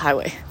next to a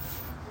highway.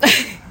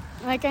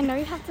 Like, I know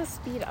you have to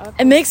speed up.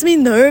 It makes me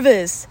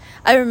nervous.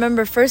 I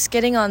remember first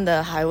getting on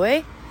the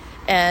highway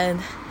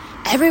and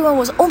everyone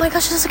was, oh my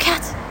gosh, there's a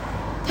cat.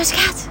 There's a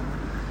cat.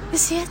 You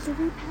see it? Did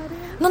we pet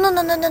it?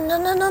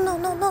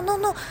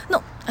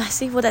 No.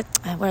 See what I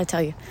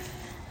tell you.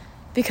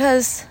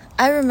 Because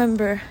I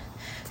remember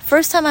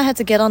first time I had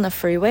to get on the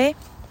freeway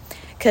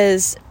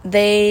because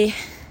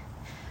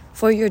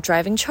for your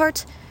driving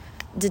chart,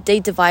 did they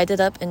divide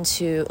it up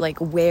into like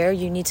where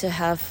you need to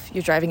have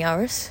your driving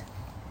hours?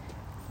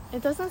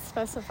 It doesn't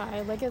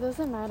specify. Like, it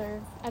doesn't matter.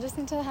 I just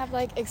need to have,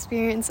 like,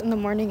 experience in the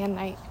morning and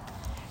night.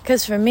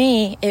 Because for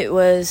me, it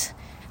was,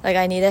 like,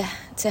 I needed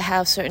to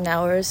have certain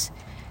hours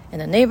in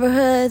the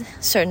neighborhood,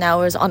 certain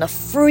hours on the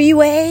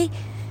freeway.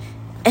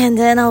 And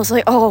then I was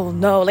like, oh,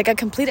 no. Like, I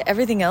completed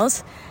everything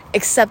else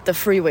except the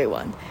freeway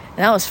one.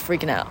 And I was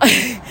freaking out.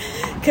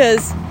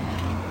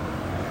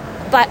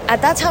 But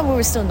at that time, we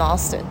were still in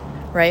Austin,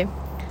 right?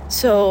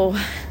 So,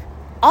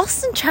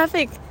 Austin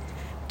traffic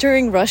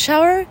during rush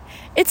hour,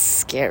 it's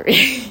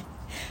scary.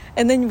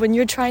 And then when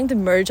you're trying to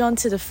merge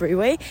onto the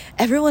freeway,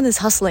 everyone is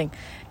hustling.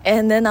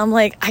 And then I'm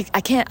like, I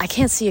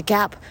can't see a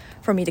gap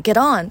for me to get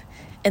on.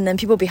 And then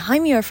people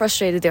behind me are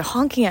frustrated. They're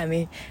honking at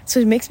me. So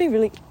it makes me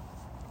really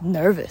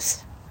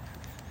nervous.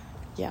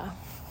 Yeah.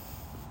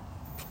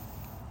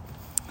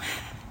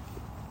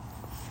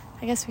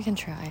 I guess we can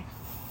try.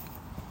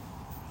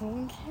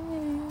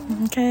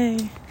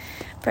 Okay.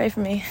 Pray for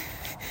me.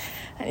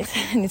 I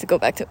need to go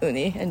back to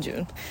Uni in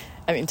June.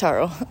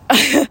 Taro.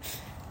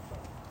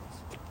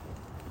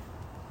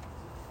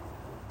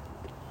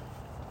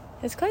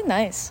 It's quite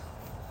nice.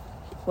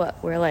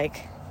 we're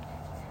like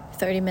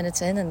 30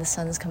 minutes in and the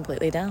sun is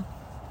completely down.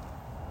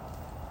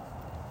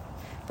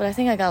 But I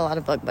think I got a lot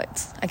of bug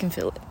bites. I can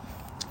feel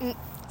it.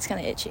 It's kind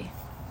of itchy.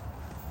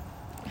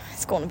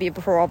 It's going to be a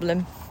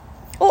problem.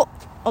 Oh,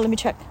 let me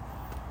check.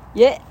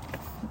 Yeah,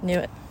 knew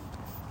it.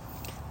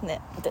 Is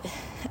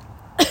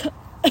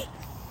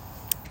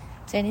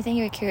there anything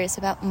you're curious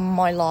about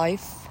my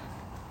life?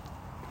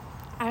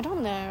 I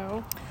don't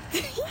know.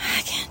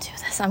 I can't do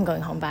this. I'm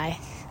going home. Bye.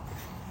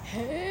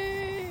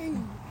 Hey.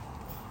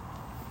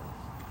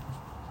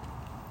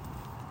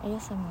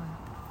 ASMR.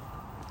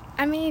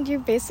 I mean, you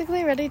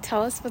basically already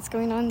tell us what's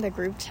going on in the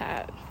group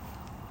chat.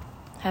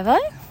 Have I?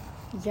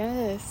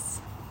 Yes.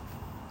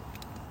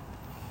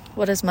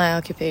 What is my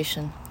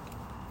occupation?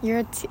 You're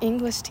an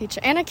English teacher.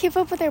 And I keep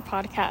up with their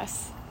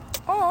podcasts.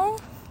 Oh,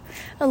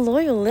 a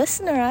loyal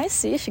listener. I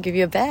see. I should give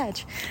you a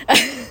badge.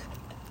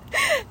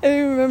 And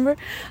you remember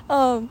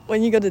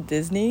when you go to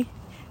Disney,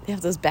 they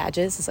have those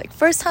badges. It's like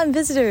first time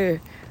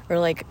visitor or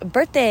like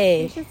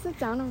birthday. You should sit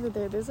down over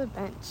there. There's a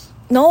bench.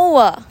 No.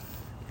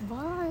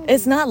 Why?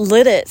 It's not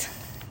lit.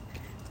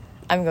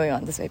 I'm going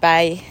on this way.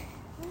 Bye.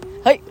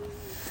 Hi.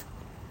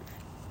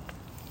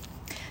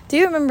 Do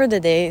you remember the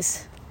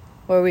days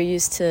where we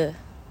used to...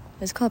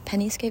 Is it called a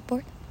penny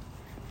skateboard?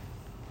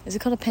 Is it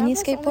called a penny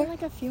skateboard? Only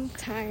like a few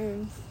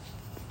times.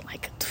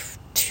 Like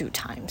 2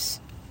 times.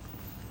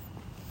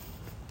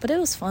 But it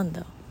was fun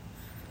though.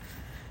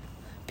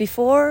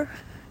 Before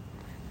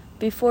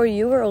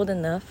you were old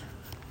enough,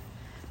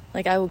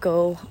 like I would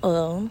go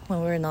alone when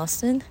we were in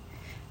Austin,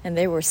 and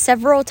there were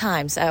several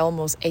times I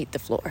almost ate the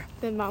floor.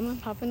 Did Mom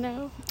and Papa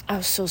know? I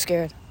was so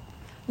scared.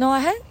 No,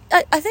 I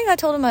think I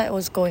told him I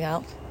was going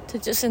out to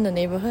just in the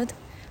neighborhood,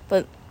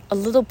 but a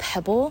little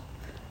pebble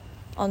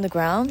on the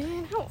ground.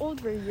 Man, how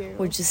old were you?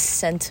 Were just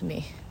sent to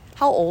me.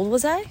 How old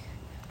was I?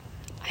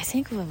 I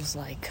think it was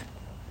like...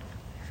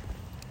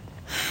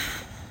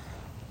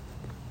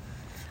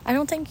 I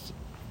don't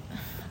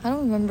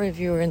remember if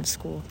you were in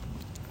school.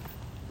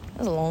 That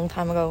was a long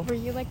time ago. Were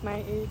you like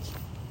my age?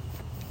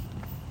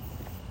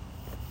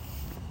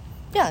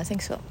 Yeah, I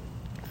think so.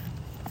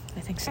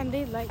 And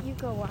they let you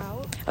go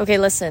out? Okay,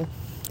 listen.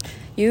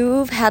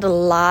 You've had a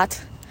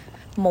lot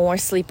more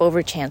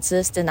sleepover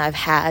chances than I've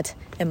had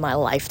in my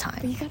lifetime.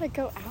 But you gotta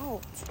go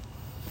out.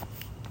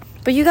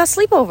 But you got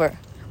sleepover.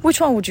 Which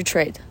one would you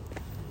trade?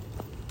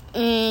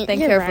 Think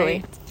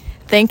carefully. Right.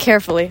 Think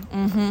carefully.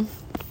 Mm-hmm.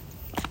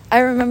 I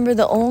remember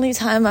the only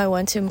time I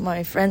went to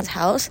my friend's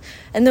house,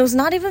 and it was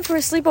not even for a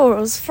sleepover.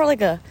 It was for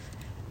like a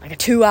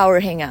 2-hour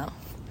hangout.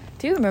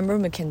 Do you remember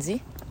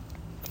Mackenzie?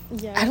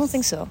 Yes. I don't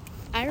think so.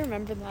 I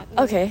remember that.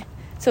 No. Okay.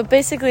 So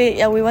basically,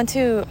 yeah, we went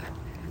to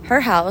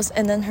her house,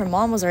 and then her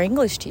mom was our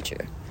English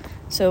teacher.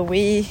 So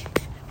we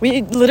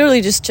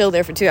literally just chilled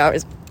there for 2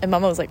 hours. And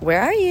Mama was like,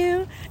 "Where are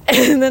you?"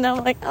 And then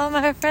I'm like, "Oh, I'm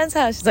at her friend's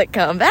house." She's like,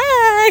 "Come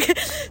back."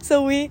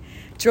 So we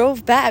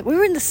drove back. We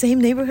were in the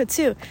same neighborhood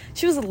too.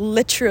 She was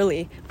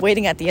literally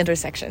waiting at the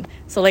intersection.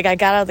 So like I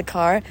got out of the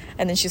car,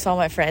 and then she saw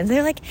my friends. They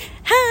were like,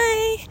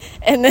 "Hi,"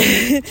 and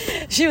then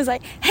she was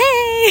like,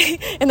 "Hey,"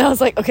 and I was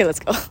like, "Okay, let's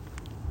go."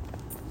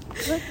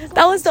 Look,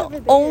 That was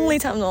the only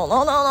time. No.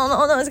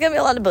 It's gonna be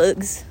a lot of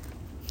bugs.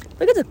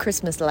 Look at the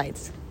Christmas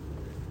lights.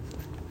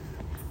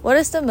 What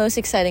is the most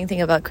exciting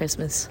thing about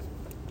Christmas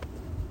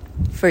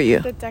for you?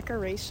 The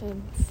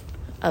decorations.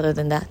 Other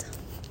than that,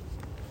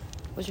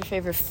 what's your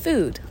favorite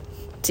food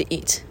to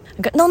eat?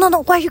 No.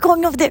 Why are you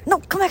going over there? No,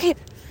 come back here.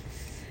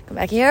 Come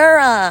back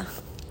here.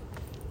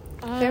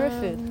 Favorite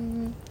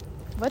food?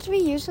 What do we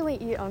usually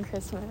eat on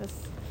Christmas?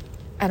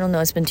 I don't know.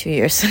 It's been 2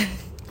 years.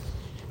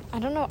 I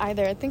don't know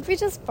either. I think we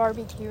just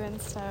barbecue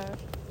and stuff.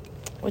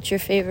 What's your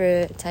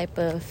favorite type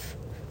of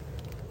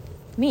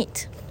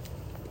meat?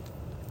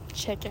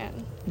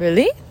 Chicken.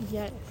 Really?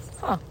 Yes.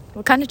 Huh.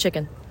 What kind of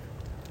chicken?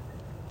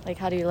 Like,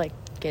 how do you like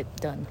get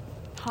done?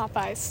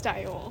 Popeye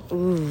style.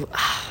 Ooh.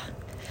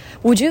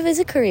 Would you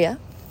visit Korea?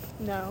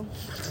 No.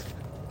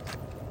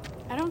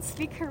 I don't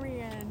speak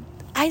Korean.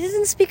 I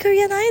didn't speak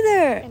Korean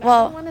either. And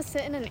I don't want to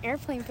sit in an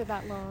airplane for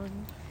that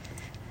long.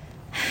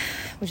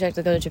 Would you like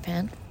to go to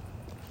Japan?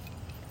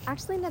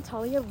 Actually,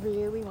 Natalia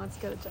really wants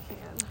to go to Japan.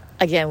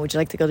 Again, would you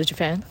like to go to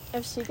Japan?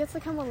 If she gets to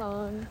come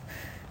along.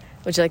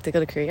 Would you like to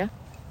go to Korea?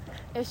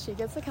 If she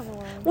gets to come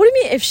along. What do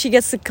you mean if she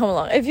gets to come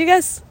along? If you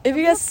guys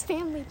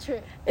family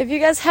trip. If you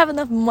guys have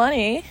enough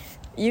money,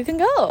 you can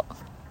go.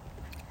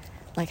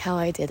 Like how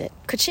I did it.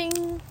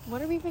 Ka-ching.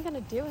 What are we even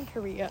gonna do in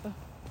Korea?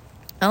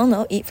 I don't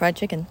know, eat fried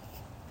chicken.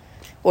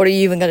 What are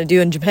you even gonna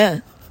do in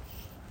Japan?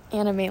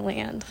 Anime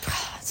land.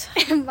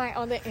 And buy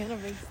all the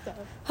anime stuff.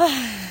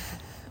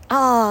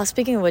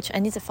 Speaking of which, I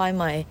need to find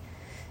my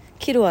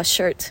Kirua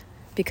shirt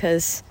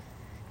because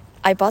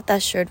I bought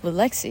that shirt with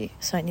Lexi,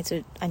 so I need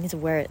to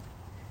wear it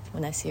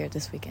when I see her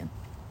this weekend.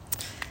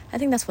 I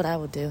think that's what I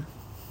will do.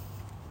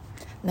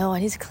 No, I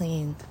need to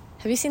clean.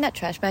 Have you seen that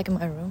trash bag in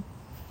my room?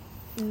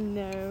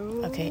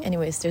 No. Okay,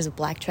 anyways, there's a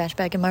black trash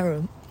bag in my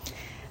room.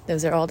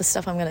 Those are all the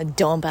stuff I'm gonna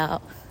dump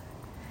out.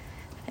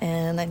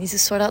 And I need to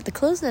sort out the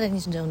clothes that I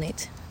need to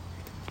donate.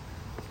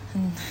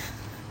 And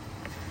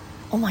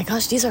Oh my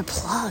gosh, these are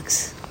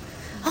plugs.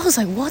 I was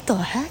like, what the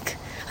heck?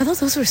 I thought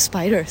those were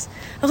spiders.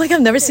 I was like,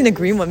 I've never seen a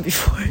green one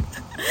before.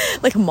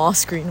 Like a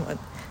moss green one.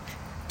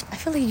 I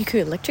feel like you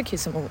could electrocute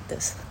someone with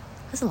this.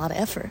 That's a lot of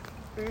effort.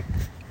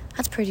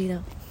 That's pretty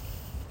though.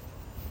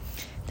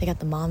 They got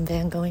the mom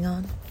van going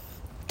on.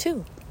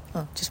 2.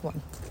 Oh, just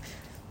 1.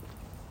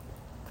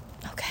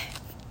 Okay.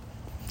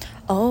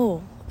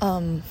 Oh,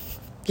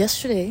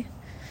 yesterday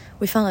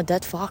we found a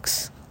dead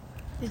fox.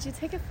 Did you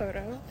take a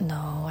photo?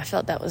 No, I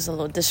felt that was a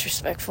little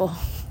disrespectful.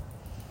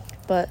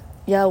 But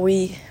yeah,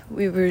 we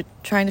were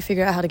trying to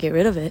figure out how to get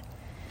rid of it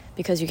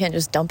because you can't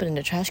just dump it in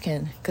the trash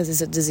can because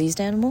it's a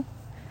diseased animal.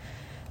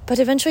 But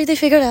eventually they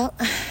figured out.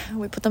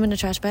 We put them in the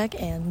trash bag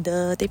and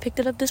they picked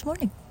it up this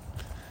morning.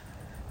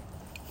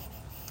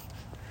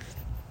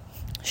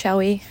 Shall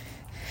we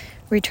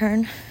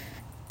return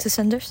to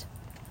senders?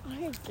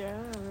 I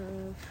guess.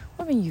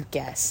 What do you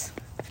guess?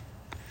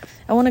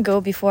 I want to go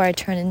before I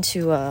turn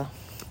into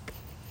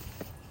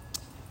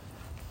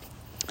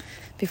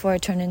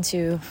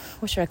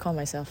what should I call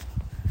myself?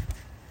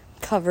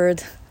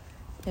 Covered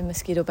in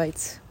mosquito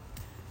bites.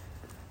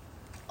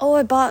 Oh,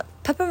 I bought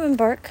peppermint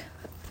bark.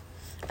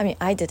 I mean,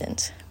 I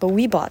didn't, but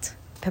we bought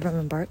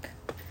peppermint bark.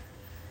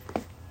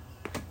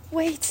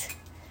 Wait,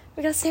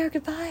 we gotta say our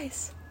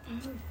goodbyes. Oh,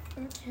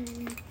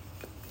 okay.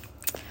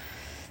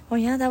 Oh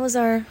yeah, that was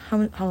our,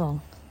 how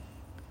long?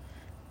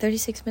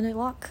 36-minute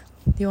walk.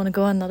 Do you want to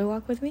go on another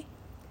walk with me?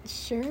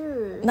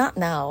 Sure. Not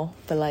now,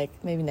 but like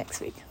maybe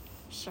next week.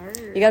 Sure.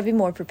 You gotta be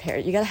more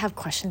prepared. You gotta have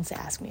questions to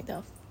ask me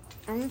though.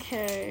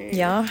 Okay.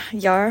 Yeah,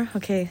 Yar.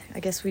 Okay, I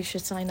guess we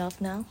should sign off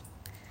now.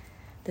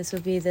 This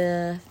will be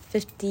the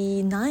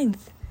 59th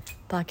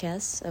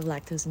podcast of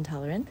Lactose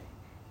Intolerant.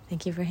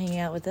 Thank you for hanging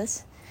out with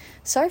us.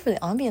 Sorry for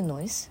the ambient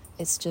noise.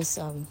 It's just,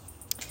 I'm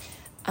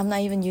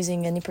not even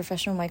using any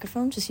professional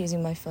microphone, just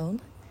using my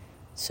phone.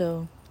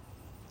 So,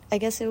 I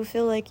guess it will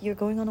feel like you're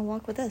going on a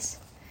walk with us.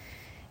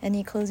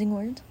 Any closing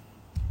word?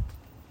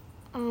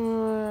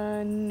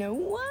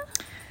 No.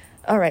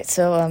 Alright,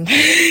 so,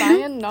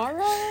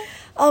 Sayonara?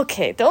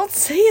 Okay, don't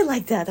say it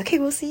like that. Okay,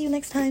 we'll see you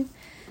next time.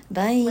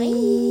 Bye.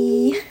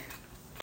 Bye.